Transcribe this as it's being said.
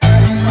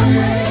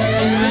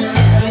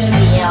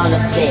on the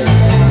beat.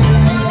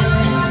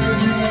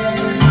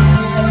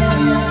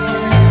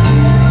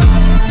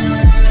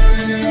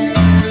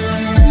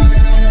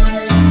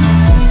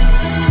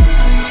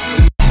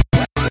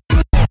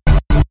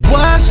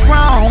 What's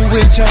wrong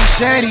with your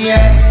shady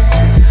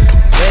ass?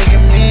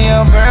 Waking me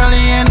up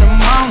early in the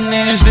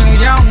morning, still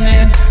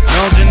yawning.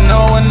 Don't you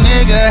know a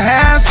nigga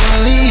has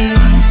to leave?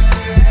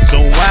 So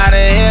why the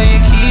hell you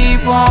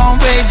keep on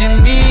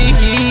paging me?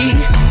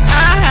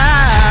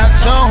 I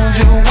told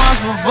you once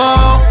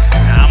before,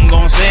 I'm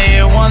gon' say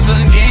it once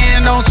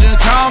again, don't you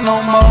call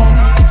no more.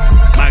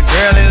 My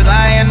girl is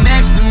lying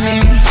next to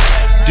me.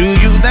 Do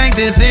you think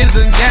this is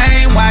a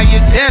game? Why you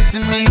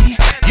testing me?